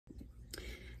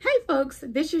folks,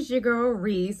 this is your girl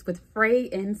Reese with Frey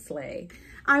and Slay.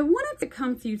 I wanted to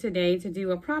come to you today to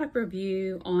do a product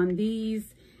review on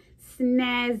these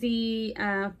snazzy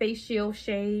face shield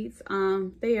shades.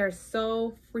 They are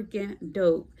so freaking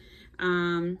dope.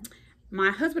 My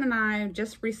husband and I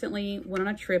just recently went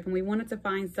on a trip and we wanted to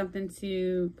find something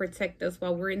to protect us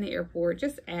while we're in the airport,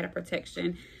 just added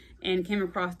protection, and came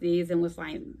across these and was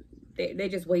like, they're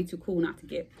just way too cool not to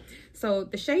get. So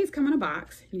the shades come in a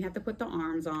box. You have to put the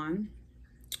arms on,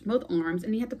 both arms,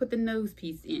 and you have to put the nose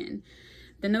piece in.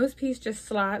 The nose piece just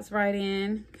slides right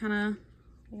in, kind of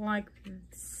like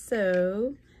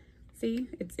so. See,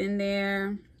 it's in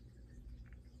there,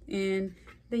 and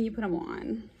then you put them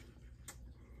on.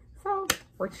 So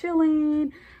we're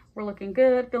chilling, we're looking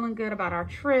good, feeling good about our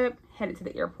trip, headed to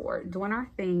the airport, doing our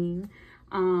thing.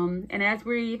 And as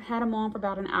we've had them on for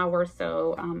about an hour or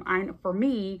so, for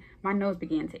me, my nose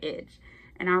began to itch.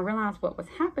 And I realized what was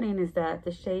happening is that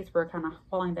the shades were kind of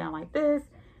falling down like this,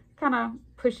 kind of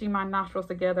pushing my nostrils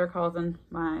together, causing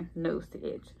my nose to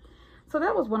itch. So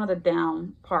that was one of the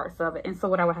down parts of it. And so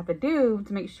what I would have to do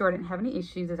to make sure I didn't have any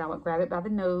issues is I would grab it by the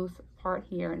nose part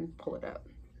here and pull it up.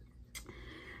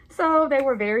 So they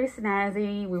were very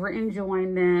snazzy. We were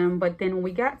enjoying them. But then when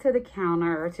we got to the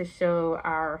counter to show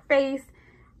our face,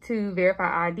 to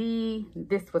verify ID,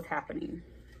 this was happening.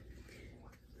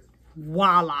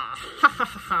 Voila, ha ha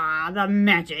ha ha, the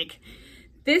magic.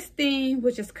 This thing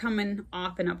was just coming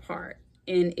off and apart,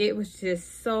 and it was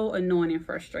just so annoying and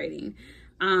frustrating.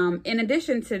 In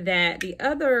addition to that, the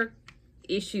other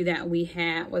issue that we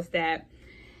had was that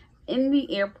in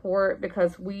the airport,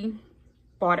 because we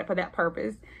bought it for that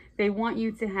purpose, they want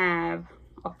you to have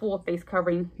a full face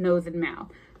covering, nose and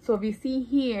mouth. So if you see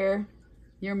here,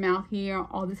 your mouth here,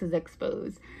 all this is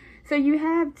exposed. So you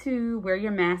have to wear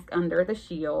your mask under the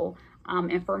shield.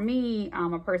 And for me,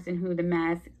 I'm a person who the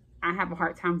mask, I have a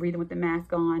hard time breathing with the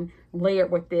mask on. Layered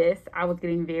with this, I was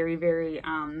getting very, very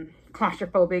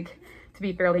claustrophobic, to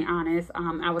be fairly honest.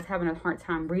 I was having a hard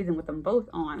time breathing with them both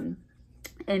on.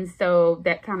 And so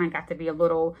that kind of got to be a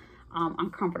little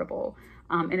uncomfortable.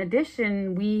 In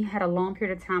addition, we had a long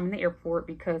period of time in the airport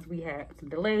because we had some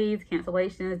delays,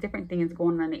 cancellations, different things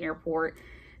going on in the airport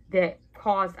that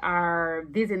caused our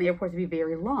visit in the airport to be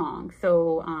very long.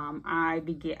 So I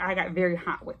got very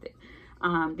hot with it.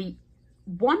 The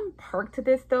one perk to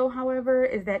this though, however,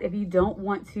 is that if you don't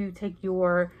want to take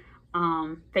your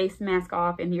face mask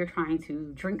off and you're trying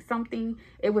to drink something,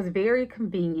 it was very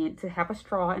convenient to have a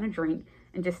straw and a drink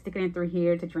and just stick it in through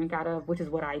here to drink out of, which is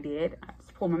what I did. I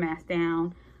just pulled my mask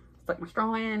down, stuck my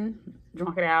straw in,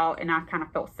 drunk it out, and I kind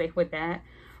of felt safe with that.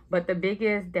 But the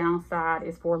biggest downside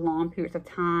is for long periods of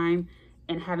time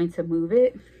and having to move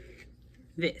it.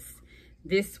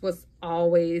 This was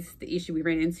always the issue we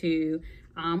ran into,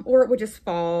 or it would just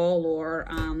fall or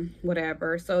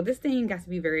whatever. So this thing got to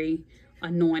be very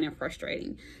annoying and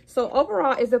frustrating. So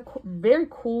overall, it's a very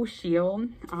cool shield.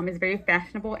 It's very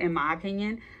fashionable in my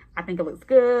opinion. I think it looks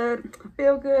good, I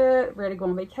feel good, ready to go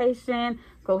on vacation,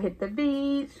 go hit the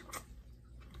beach.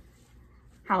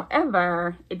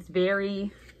 However, it's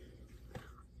very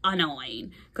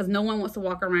annoying because no one wants to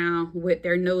walk around with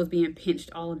their nose being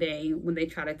pinched all day when they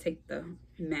try to take the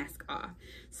mask off.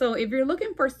 So if you're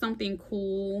looking for something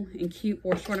cool and cute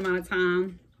for a short amount of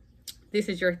time, this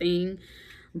is your thing.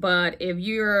 But if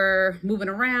you're moving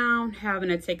around, having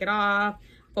to take it off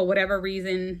for whatever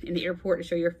reason in the airport to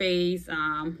show your face,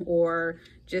 or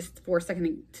just for a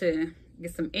second to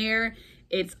get some air,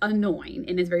 it's annoying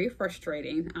and it's very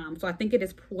frustrating. So I think it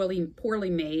is poorly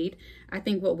made. I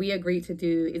think what we agreed to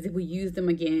do is if we use them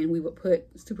again, we would put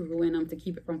super glue in them to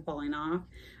keep it from falling off.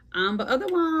 But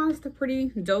otherwise, they're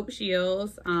pretty dope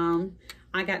shields.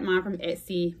 I got mine from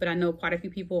Etsy, but I know quite a few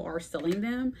people are selling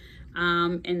them.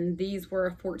 And these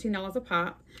were $14 a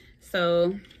pop.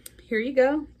 So here you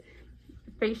go.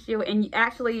 Face shield. And you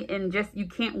actually, you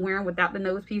can't wear them without the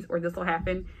nose piece or this will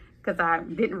happen, because I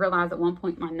didn't realize at one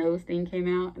point my nose thing came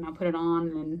out and I put it on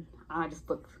and I just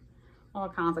looked all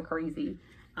kinds of crazy.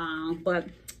 But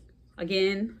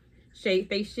again, shade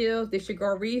face shields. This your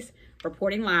girl Reese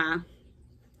reporting live.